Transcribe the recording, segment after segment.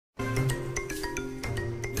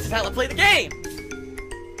is how I play the game!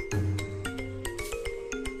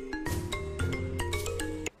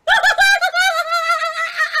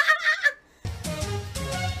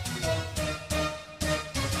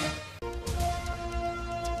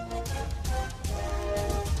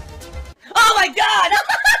 Oh my god!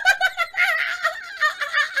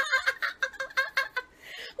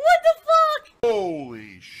 What the fuck?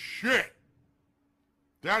 Holy shit!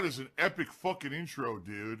 That is an epic fucking intro,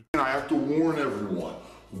 dude. And I have to warn everyone.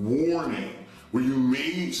 Warning. What you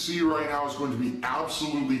may see right now is going to be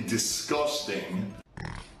absolutely disgusting.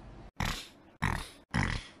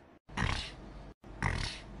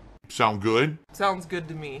 Sound good? Sounds good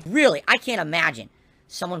to me. Really, I can't imagine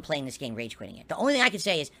someone playing this game rage quitting it. The only thing I could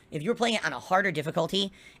say is, if you're playing it on a harder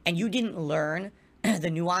difficulty, and you didn't learn the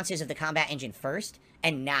nuances of the combat engine first,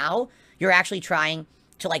 and now you're actually trying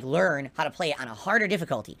to, like, learn how to play it on a harder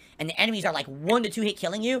difficulty, and the enemies are, like, 1 to 2 hit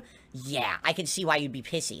killing you, yeah, I can see why you'd be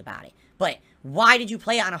pissy about it. But why did you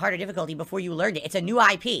play it on a harder difficulty before you learned it? It's a new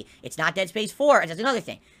IP. It's not Dead Space 4. That's another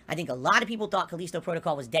thing. I think a lot of people thought Callisto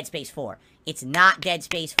Protocol was Dead Space 4. It's not Dead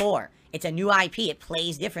Space 4. It's a new IP. It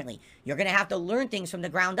plays differently. You're going to have to learn things from the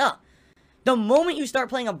ground up. The moment you start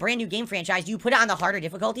playing a brand new game franchise, you put it on the harder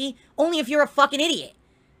difficulty only if you're a fucking idiot.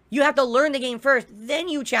 You have to learn the game first, then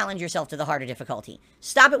you challenge yourself to the harder difficulty.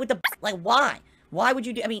 Stop it with the... Like, why? Why would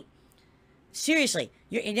you do... I mean, seriously.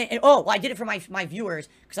 Oh, well, I did it for my viewers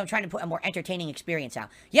because I'm trying to put a more entertaining experience out.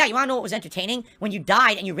 Yeah, you want to know what was entertaining? When you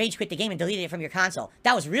died and you rage quit the game and deleted it from your console.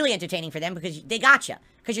 That was really entertaining for them because they got you.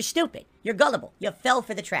 Because you're stupid. You're gullible. You fell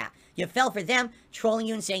for the trap. You fell for them trolling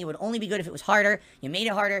you and saying it would only be good if it was harder. You made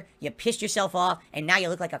it harder. You pissed yourself off. And now you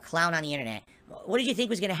look like a clown on the internet. What did you think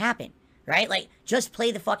was going to happen? Right? Like, just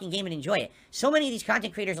play the fucking game and enjoy it. So many of these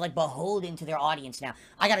content creators are, like, beholden to their audience now.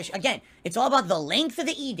 I gotta, again, it's all about the length of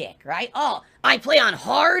the edict, right? Oh, I play on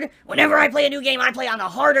hard. Whenever I play a new game, I play on the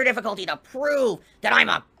harder difficulty to prove that I'm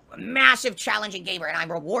a massive challenging gamer and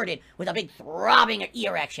I'm rewarded with a big throbbing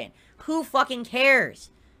erection. Who fucking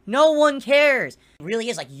cares? No one cares. It really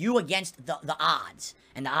is like you against the odds.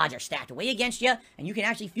 And the odds are stacked way against you, and you can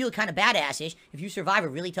actually feel kind of badassish if you survive a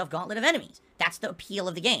really tough gauntlet of enemies. That's the appeal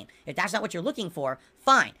of the game. If that's not what you're looking for,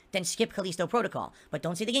 fine, then skip Callisto Protocol. But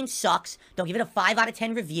don't say the game sucks, don't give it a 5 out of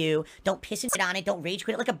 10 review, don't piss and sit on it, don't rage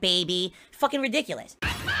quit it like a baby. Fucking ridiculous.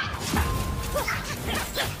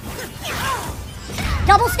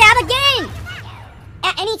 Double stab again!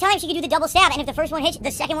 At any time she can do the double stab, and if the first one hits,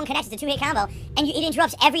 the second one connects. It's a 2-hit combo, and it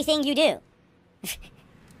interrupts everything you do.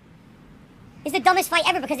 It's the dumbest fight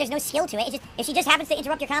ever because there's no skill to it. It's just, if she just happens to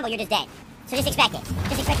interrupt your combo, you're just dead. So just expect it.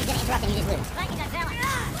 Just expect she's gonna interrupt and you just lose.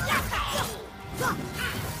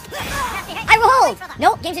 I rolled!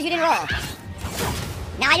 Nope, game says you didn't roll.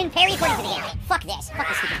 Now I didn't parry according to the game. Fuck this. Fuck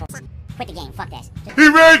this stupid bullshit. Quit the game. Fuck this. He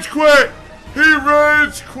rage quit! He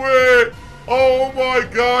rage quit! Oh my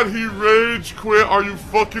god, he rage quit! Are you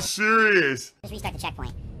fucking serious? Just restart the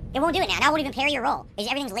checkpoint. It won't do it now. Now it won't even parry your roll.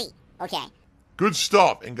 Everything's late. Okay. Good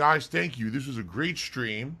stuff. And guys, thank you. This was a great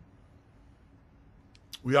stream.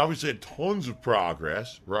 We obviously had tons of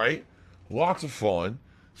progress, right? Lots of fun.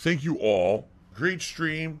 Thank you all. Great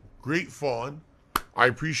stream. Great fun. I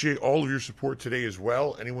appreciate all of your support today as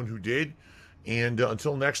well. Anyone who did. And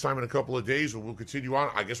until next time in a couple of days, we'll continue on.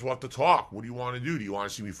 I guess we'll have to talk. What do you want to do? Do you want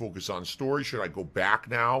to see me focus on story? Should I go back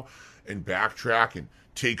now and backtrack and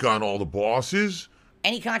take on all the bosses?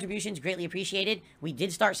 Any contributions, greatly appreciated. We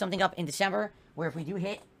did start something up in December, where if we do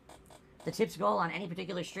hit the tips goal on any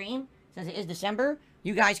particular stream, since it is December,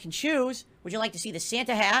 you guys can choose, would you like to see the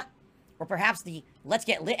Santa hat, or perhaps the Let's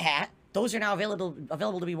Get Lit hat? Those are now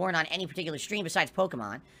available to be worn on any particular stream besides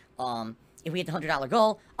Pokemon. If we hit the $100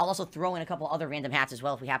 goal, I'll also throw in a couple other random hats as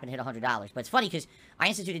well if we happen to hit $100. But it's funny because I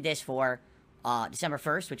instituted this for December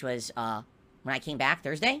 1st, which was when I came back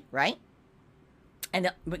Thursday, right? And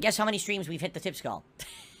but guess how many streams we've hit the tips goal?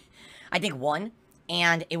 I think 1,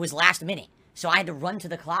 and it was last minute. So I had to run to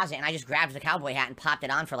the closet, and I just grabbed the cowboy hat and popped it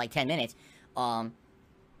on for like 10 minutes.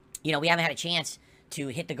 You know, we haven't had a chance to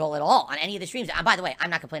hit the goal at all on any of the streams. By the way, I'm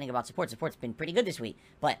not complaining about support. Support's been pretty good this week.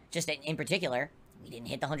 But just in particular, we didn't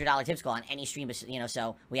hit the $100 tips goal on any stream, you know,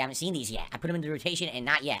 so we haven't seen these yet. I put them into the rotation, and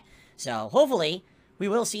not yet. So hopefully, we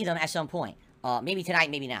will see them at some point. Maybe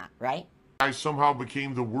tonight, maybe not, right? I somehow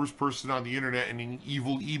became the worst person on the internet and an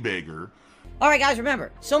evil e-bagger. Alright guys,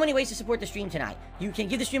 remember, so many ways to support the stream tonight. You can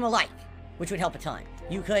give the stream a like, which would help a ton.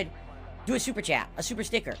 You could do a super chat, a super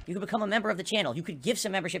sticker. You could become a member of the channel. You could give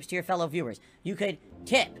some memberships to your fellow viewers. You could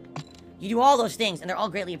tip. You do all those things, and they're all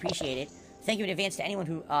greatly appreciated. Thank you in advance to anyone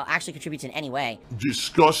who actually contributes in any way.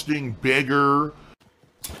 Disgusting beggar.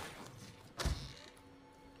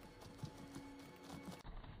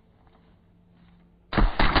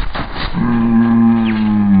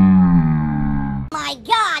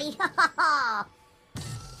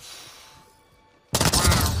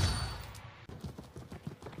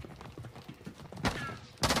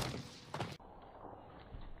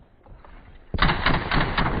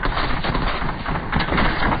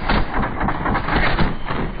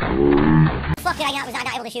 why I was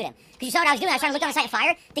not able to shoot him. Because you saw what I was doing. I was trying to look on the sight and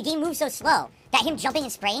fire. The game moves so slow that him jumping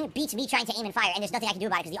and spraying beats me trying to aim and fire, and there's nothing I can do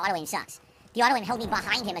about it because the auto-aim sucks. The auto-aim held me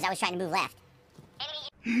behind him as I was trying to move left.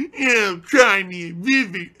 Yeah, I'm trying to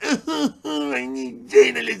vivid. I need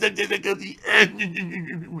journalism difficulty.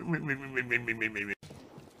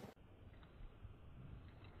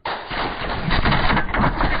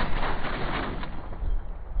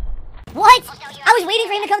 What? I was waiting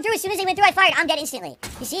for him to come through. As soon as he went through, I fired. I'm dead instantly.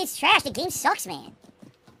 You see, it's trash. The game sucks, man.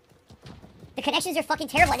 The connections are fucking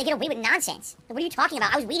terrible, and they get away with nonsense. What are you talking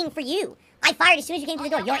about? I was waiting for you. I fired as soon as you came through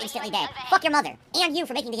the door. You're instantly dead. Fuck your mother. And you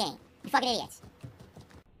for making the game. You fucking idiots.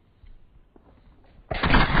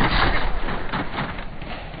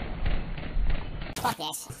 Fuck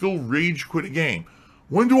this. Phil rage quit a game.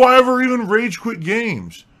 When do I ever even rage quit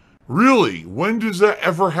games? Really? When does that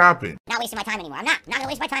ever happen? Not wasting my time anymore. I'm not gonna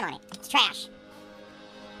waste my time on it. It's trash.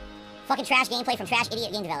 Fucking trash gameplay from trash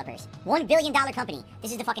idiot game developers. $1 billion company.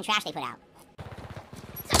 This is the fucking trash they put out.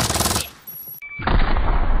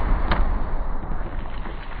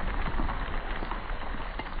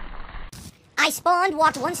 I spawned,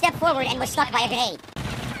 walked one step forward, and was struck by a grenade.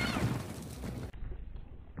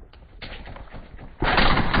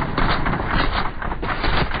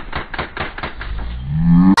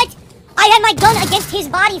 What? I had my gun against his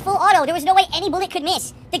body full auto. There was no way any bullet could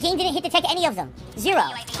miss. The game didn't hit detect any of them. 0.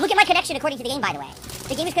 Look at my connection according to the game, by the way.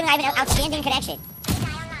 The game is going to have an outstanding connection.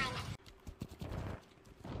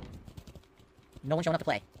 No one's showing up to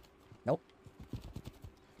play. Nope.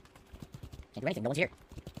 Can't do anything. No one's here.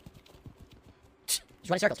 Just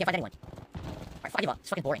run in circles. Can't find anyone. Alright, fuck you up. It's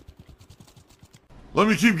fucking boring. Let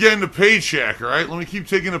me keep getting the paycheck, alright? Let me keep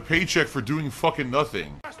taking a paycheck for doing fucking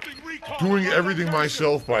nothing. Doing everything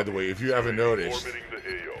myself, by the way, if you haven't noticed.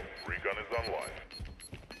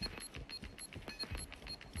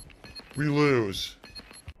 We lose.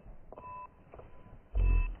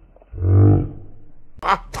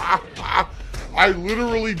 I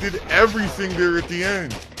literally did everything there at the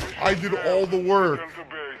end. I did all the work.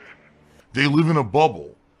 They live in a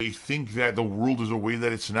bubble. They think that the world is a way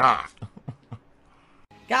that it's not.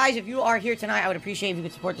 Guys, if you are here tonight, I would appreciate if you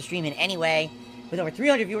could support the stream in any way. With over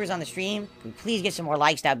 300 viewers on the stream, could we please get some more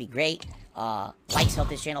likes? That would be great. Likes help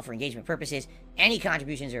this channel for engagement purposes. Any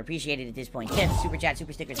contributions are appreciated at this point. Tips, super chat,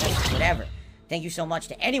 super stickers, whatever. Thank you so much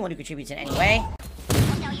to anyone who contributes in any way.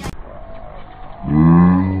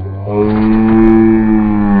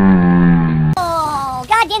 Oh,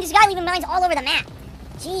 goddamn, this guy leaving mines all over the map.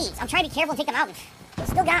 Jeez, I'm trying to be careful and take them out. He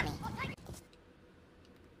still got me.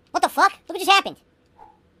 What the fuck? Look what just happened.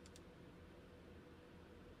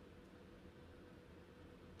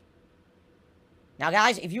 Now,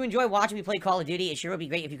 guys, if you enjoy watching me play Call of Duty, it sure would be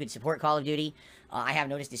great if you could support Call of Duty. I have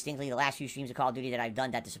noticed distinctly the last few streams of Call of Duty that I've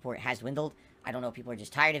done that the support has dwindled. I don't know if people are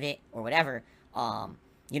just tired of it or whatever.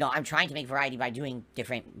 You know, I'm trying to make variety by doing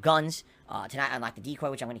different guns. Tonight, I unlocked the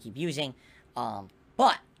decoy, which I'm going to keep using.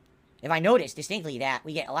 But if I notice distinctly that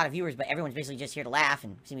we get a lot of viewers, but everyone's basically just here to laugh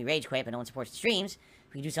and see me rage quit, but no one supports the streams,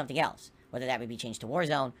 we can do something else. Whether that would be changed to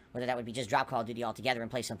Warzone, whether that would be just drop Call of Duty altogether and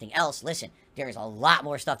play something else. Listen, there is a lot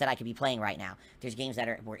more stuff that I could be playing right now. There's games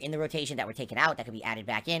that were in the rotation that were taken out that could be added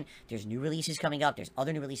back in. There's new releases coming up. There's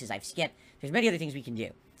other new releases I've skipped. There's many other things we can do.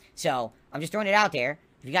 So, I'm just throwing it out there.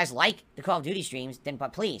 If you guys like the Call of Duty streams, then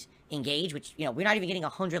but please, engage, which, you know, we're not even getting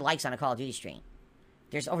 100 likes on a Call of Duty stream.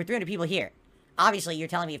 There's over 300 people here. Obviously, you're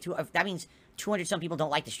telling me if that means 200 some people don't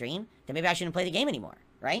like the stream, then maybe I shouldn't play the game anymore,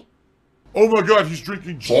 right? Oh my god, he's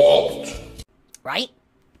drinking salt. Right?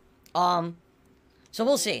 So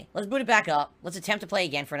we'll see. Let's boot it back up. Let's attempt to play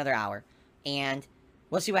again for another hour. And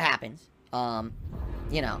we'll see what happens.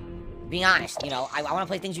 You know, being honest, you know, I want to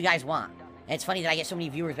play things you guys want. And it's funny that I get so many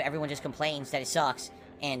viewers, but everyone just complains that it sucks,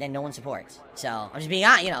 and then no one supports. So, I'm just being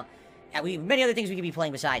honest, you know, we have many other things we could be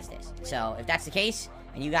playing besides this. So, if that's the case,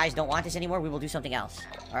 and you guys don't want this anymore, we will do something else.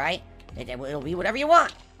 Alright? It'll be whatever you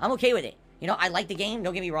want. I'm okay with it. You know, I like the game,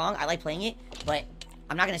 don't get me wrong, I like playing it, but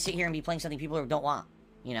I'm not going to sit here and be playing something people don't want,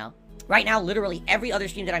 you know? Right now, literally every other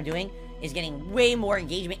stream that I'm doing is getting way more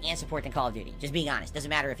engagement and support than Call of Duty. Just being honest. Doesn't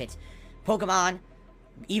matter if it's Pokemon,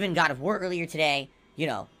 even God of War earlier today, you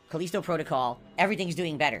know, Callisto Protocol, everything's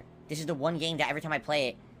doing better. This is the one game that every time I play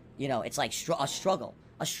it, you know, it's like a struggle.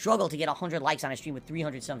 A struggle to get 100 likes on a stream with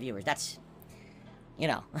 300 some viewers. That's, you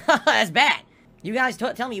know, that's bad. You guys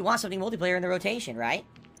tell me you want something multiplayer in the rotation, right?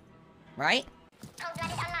 Right?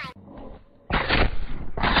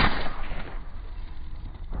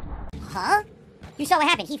 Huh? You saw what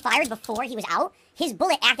happened. He fired before he was out. His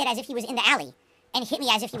bullet acted as if he was in the alley. And hit me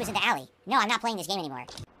as if he was in the alley. No, I'm not playing this game anymore.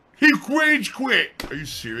 He rage quit. Are you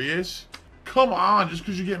serious? Come on, just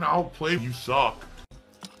because you're getting outplayed, you suck.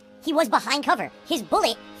 He was behind cover. His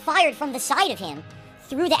bullet fired from the side of him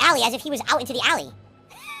through the alley as if he was out into the alley.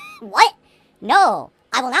 What? No.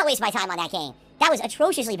 I will not waste my time on that game. That was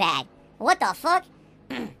atrociously bad. What the fuck?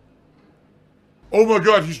 Oh my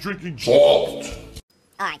god, he's drinking salt.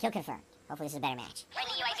 Alright, kill confirmed. Hopefully this is a better match.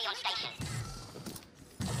 Friendly UAV on station.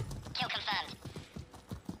 Kill confirmed.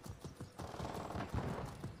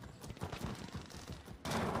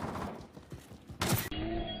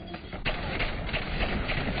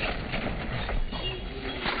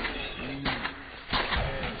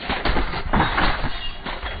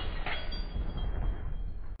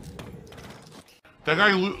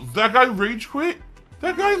 That guy rage quit?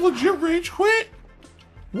 That guy legit rage quit?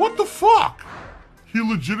 What the fuck? He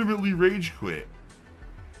legitimately rage quit.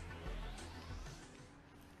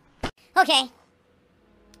 Okay.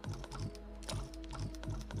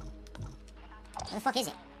 Where the fuck is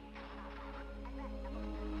it?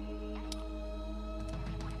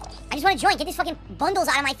 I just want to join. Get these fucking bundles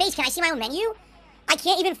out of my face. Can I see my own menu? I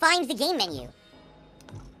can't even find the game menu.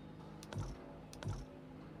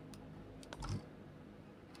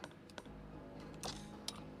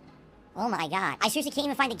 Oh my god. I seriously can't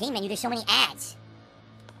even find the game menu. There's so many ads.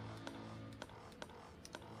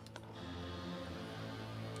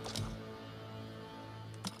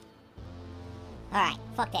 Alright,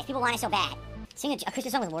 fuck this. People want it so bad. Sing a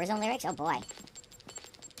Christmas song with Warzone lyrics? Oh boy.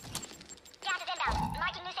 Gas is inbound.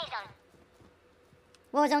 Marking new safe zone.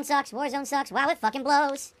 Warzone sucks, Warzone sucks. Wow, it fucking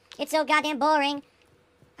blows. It's so goddamn boring.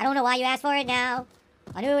 I don't know why you asked for it now.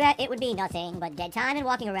 I knew that it would be nothing but dead time and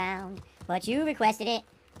walking around. But you requested it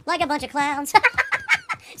like a bunch of clowns.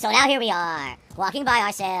 So now here we are, walking by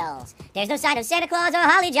ourselves. There's no sign of Santa Claus or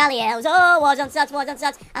holly jolly elves. Oh, Warzone sucks, Warzone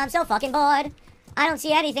sucks. I'm so fucking bored. I don't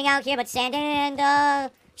see anything out here but sand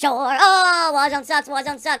and, shore. Oh, Warzone sucks,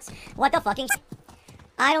 Warzone sucks. What the fucking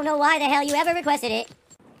I don't know why the hell you ever requested it.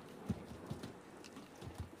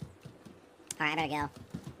 Alright, I better go.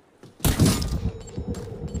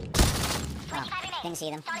 Oh, didn't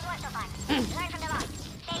see them. Solid work so far. Learn from the loss.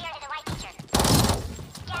 Failure is a white teacher.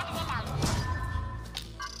 Gas is inbound.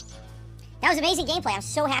 That was amazing gameplay. I'm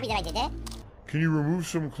so happy that I did that. Can you remove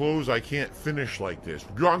some clothes? I can't finish like this.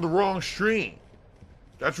 You're on the wrong stream.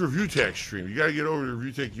 That's Review Tech's stream. You gotta get over to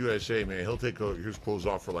Review Tech USA, man. He'll take his clothes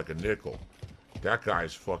off for like a nickel. That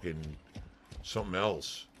guy's fucking something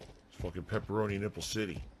else. It's fucking Pepperoni Nipple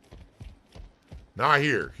City. Not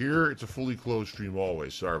here. Here, it's a fully clothed stream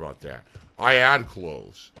always. Sorry about that. I add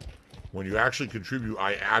clothes. When you actually contribute,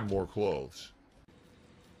 I add more clothes.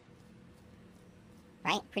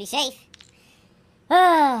 Right? Pretty safe.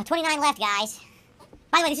 29 left, guys.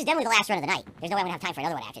 By the way, this is definitely the last run of the night. There's no way I'm gonna have time for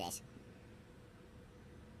another one after this.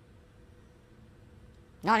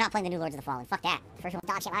 No, I'm not playing the new Lords of the Fallen. Fuck that. The first one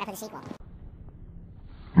dog shit. Why would I play the sequel?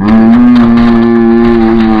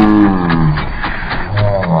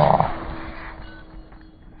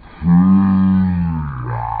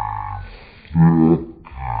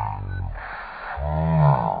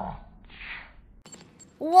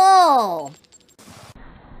 Whoa!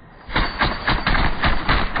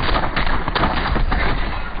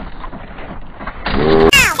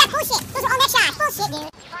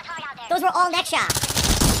 Those were all neck shots.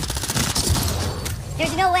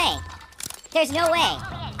 There's no way. There's no way.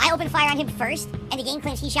 I opened fire on him first, and the game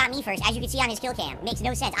claims he shot me first, as you can see on his kill cam. Makes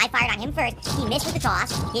no sense. I fired on him first. He missed with the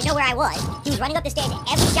toss. He didn't know where I was. He was running up the stairs, and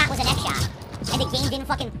every shot was a neck shot. And the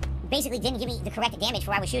game basically didn't give me the correct damage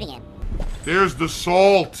for where I was shooting him. There's the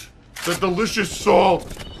salt. The delicious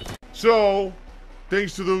salt. So,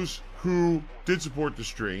 thanks to those who did support the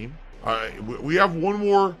stream. We have one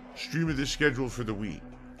more stream of this scheduled for the week.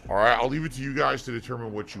 Alright, I'll leave it to you guys to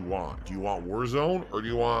determine what you want. Do you want Warzone or do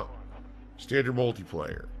you want standard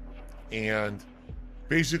multiplayer? And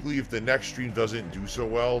basically, if the next stream doesn't do so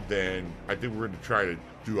well, then I think we're going to try to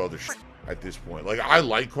do other shit at this point. Like, I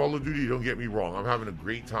like Call of Duty, don't get me wrong. I'm having a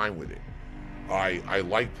great time with it. I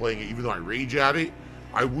like playing it, even though I rage at it.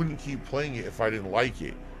 I wouldn't keep playing it if I didn't like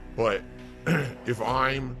it. But if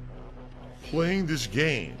I'm playing this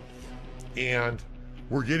game and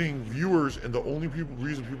we're getting viewers and the only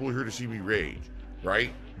reason people are here to see me rage,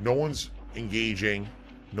 right? No one's engaging,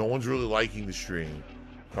 no one's really liking the stream,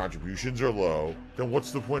 contributions are low, then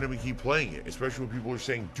what's the point of me keep playing it? Especially when people are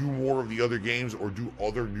saying do more of the other games or do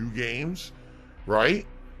other new games, right?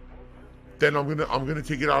 Then I'm gonna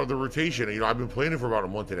take it out of the rotation. You know, I've been playing it for about a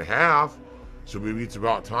month and a half, so maybe it's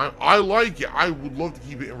about time. I like it. I would love to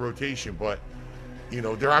keep it in rotation, but you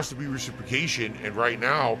know, there has to be reciprocation, and right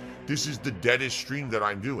now, this is the deadest stream that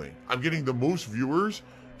I'm doing. I'm getting the most viewers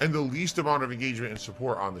and the least amount of engagement and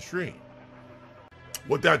support on the stream.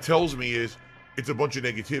 What that tells me is it's a bunch of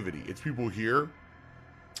negativity. It's people here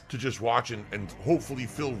to just watch and hopefully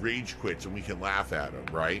fill rage quits and we can laugh at them,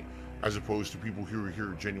 right? As opposed to people who are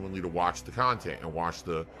here genuinely to watch the content and watch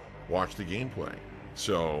the gameplay.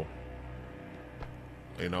 So,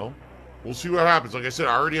 you know, we'll see what happens. Like I said,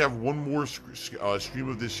 I already have one more stream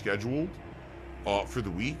of this scheduled for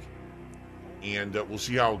the week, and we'll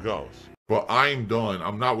see how it goes. But I am done.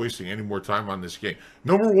 I'm not wasting any more time on this game.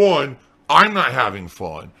 Number one, I'm not having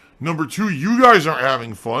fun. Number two, you guys aren't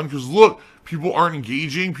having fun because look, people aren't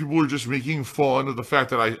engaging. People are just making fun of the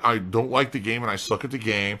fact that I don't like the game and I suck at the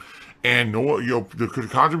game. And the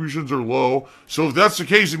contributions are low. So if that's the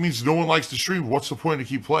case, it means no one likes the stream. What's the point to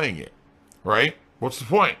keep playing it, right? What's the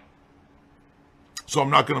point? So I'm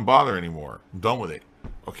not going to bother anymore. I'm done with it.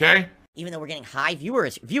 Okay? Even though we're getting high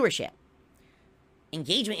viewership,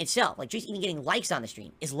 engagement itself, like just even getting likes on the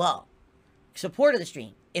stream, is low. Support of the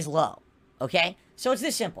stream is low. Okay? So it's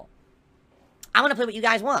this simple. I want to play what you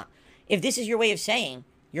guys want. If this is your way of saying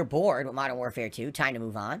you're bored with Modern Warfare 2, time to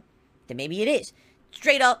move on, then maybe it is.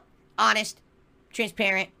 Straight up, honest,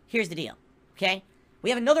 transparent, here's the deal. Okay? We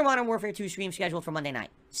have another Modern Warfare 2 stream scheduled for Monday night.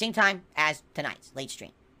 Same time as tonight's late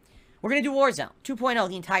stream. We're going to do Warzone 2.0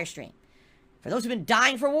 the entire stream. For those who've been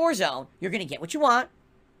dying for Warzone, you're going to get what you want.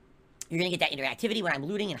 You're going to get that interactivity when I'm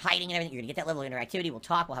looting and hiding and everything. You're going to get that level of interactivity. We'll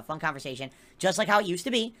talk. We'll have fun conversation. Just like how it used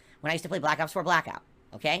to be when I used to play Black Ops 4 Blackout.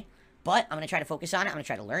 Okay? But I'm going to try to focus on it. I'm going to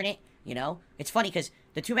try to learn it. You know? It's funny because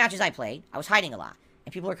the 2 matches I played, I was hiding a lot.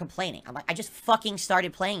 And people are complaining. I'm like, I just fucking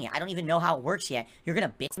started playing it. I don't even know how it works yet. You're going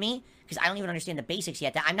to bitch me? Because I don't even understand the basics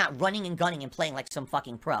yet. That I'm not running and gunning and playing like some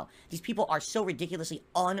fucking pro. These people are so ridiculously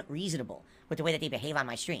unreasonable with the way that they behave on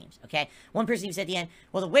my streams, okay? One person even said at the end,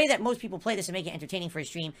 well, the way that most people play this and make it entertaining for a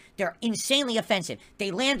stream, they're insanely offensive.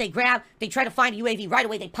 They land, they grab, they try to find a UAV right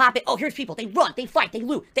away, they pop it. Oh, here's people. They run, they fight, they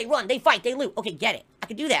loot. They run, they fight, they loot. Okay, get it. I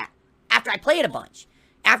can do that. After I play it a bunch.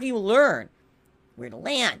 After you learn where to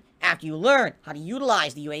land. After you learn how to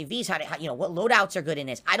utilize the UAVs, how you know, what loadouts are good in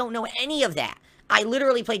this. I don't know any of that. I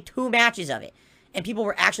literally played 2 matches of it. And people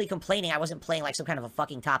were actually complaining I wasn't playing like some kind of a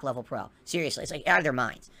fucking top-level pro. Seriously, it's like out of their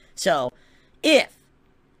minds. So, if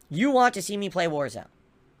you want to see me play Warzone,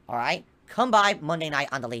 alright, come by Monday night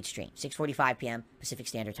on the late stream, 6:45 p.m. Pacific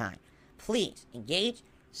Standard Time. Please, engage,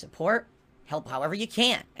 support, help however you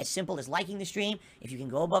can. As simple as liking the stream, if you can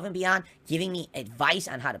go above and beyond, giving me advice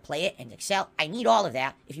on how to play it and excel. I need all of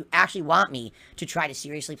that if you actually want me to try to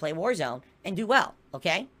seriously play Warzone and do well,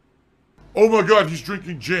 okay? Oh my god, he's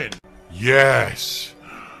drinking gin. Yes.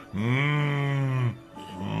 I'm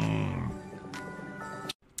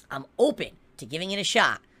open to giving it a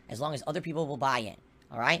shot as long as other people will buy in.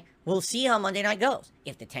 Alright? We'll see how Monday night goes.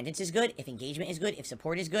 If the attendance is good, if engagement is good, if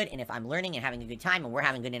support is good, and if I'm learning and having a good time and we're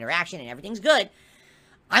having good interaction and everything's good,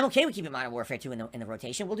 I'm okay with keeping Modern Warfare 2 in the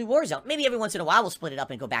rotation. We'll do Warzone. Maybe every once in a while we'll split it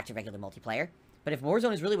up and go back to regular multiplayer. But if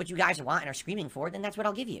Warzone is really what you guys want and are screaming for, then that's what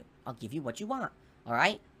I'll give you. I'll give you what you want.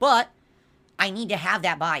 Alright? But I need to have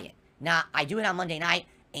that buy-in. Now, I do it on Monday night,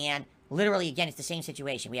 and literally, again, it's the same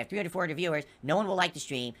situation. We have 300, 400 viewers. No one will like the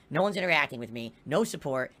stream. No one's interacting with me. No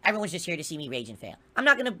support. Everyone's just here to see me rage and fail. I'm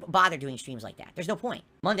not going to bother doing streams like that. There's no point.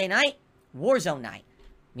 Monday night, Warzone night.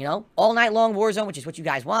 You know, all night long Warzone, which is what you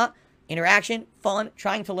guys want. Interaction, fun,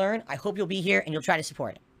 trying to learn. I hope you'll be here and you'll try to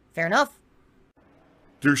support it. Fair enough?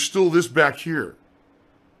 There's still this back here.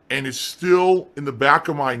 And it's still in the back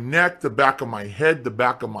of my neck, the back of my head, the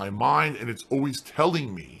back of my mind, and it's always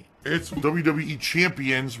telling me. It's WWE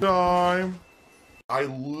Champions time. I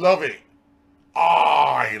love it.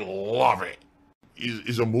 I love it.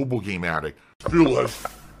 Is a mobile game addict. Phil has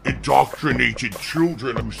indoctrinated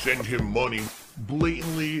children who send him money,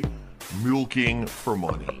 blatantly milking for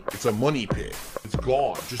money. It's a money pit. It's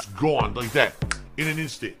gone. Just gone like that. In an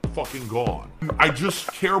instant. Fucking gone. I just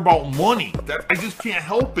care about money. I just can't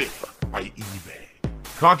help it. I eBay.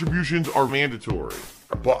 Contributions are mandatory.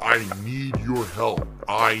 But I need your help.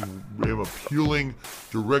 I am appealing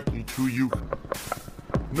directly to you.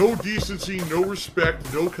 No decency, no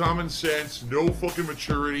respect, no common sense, no fucking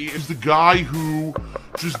maturity. Is the guy who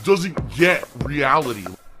just doesn't get reality.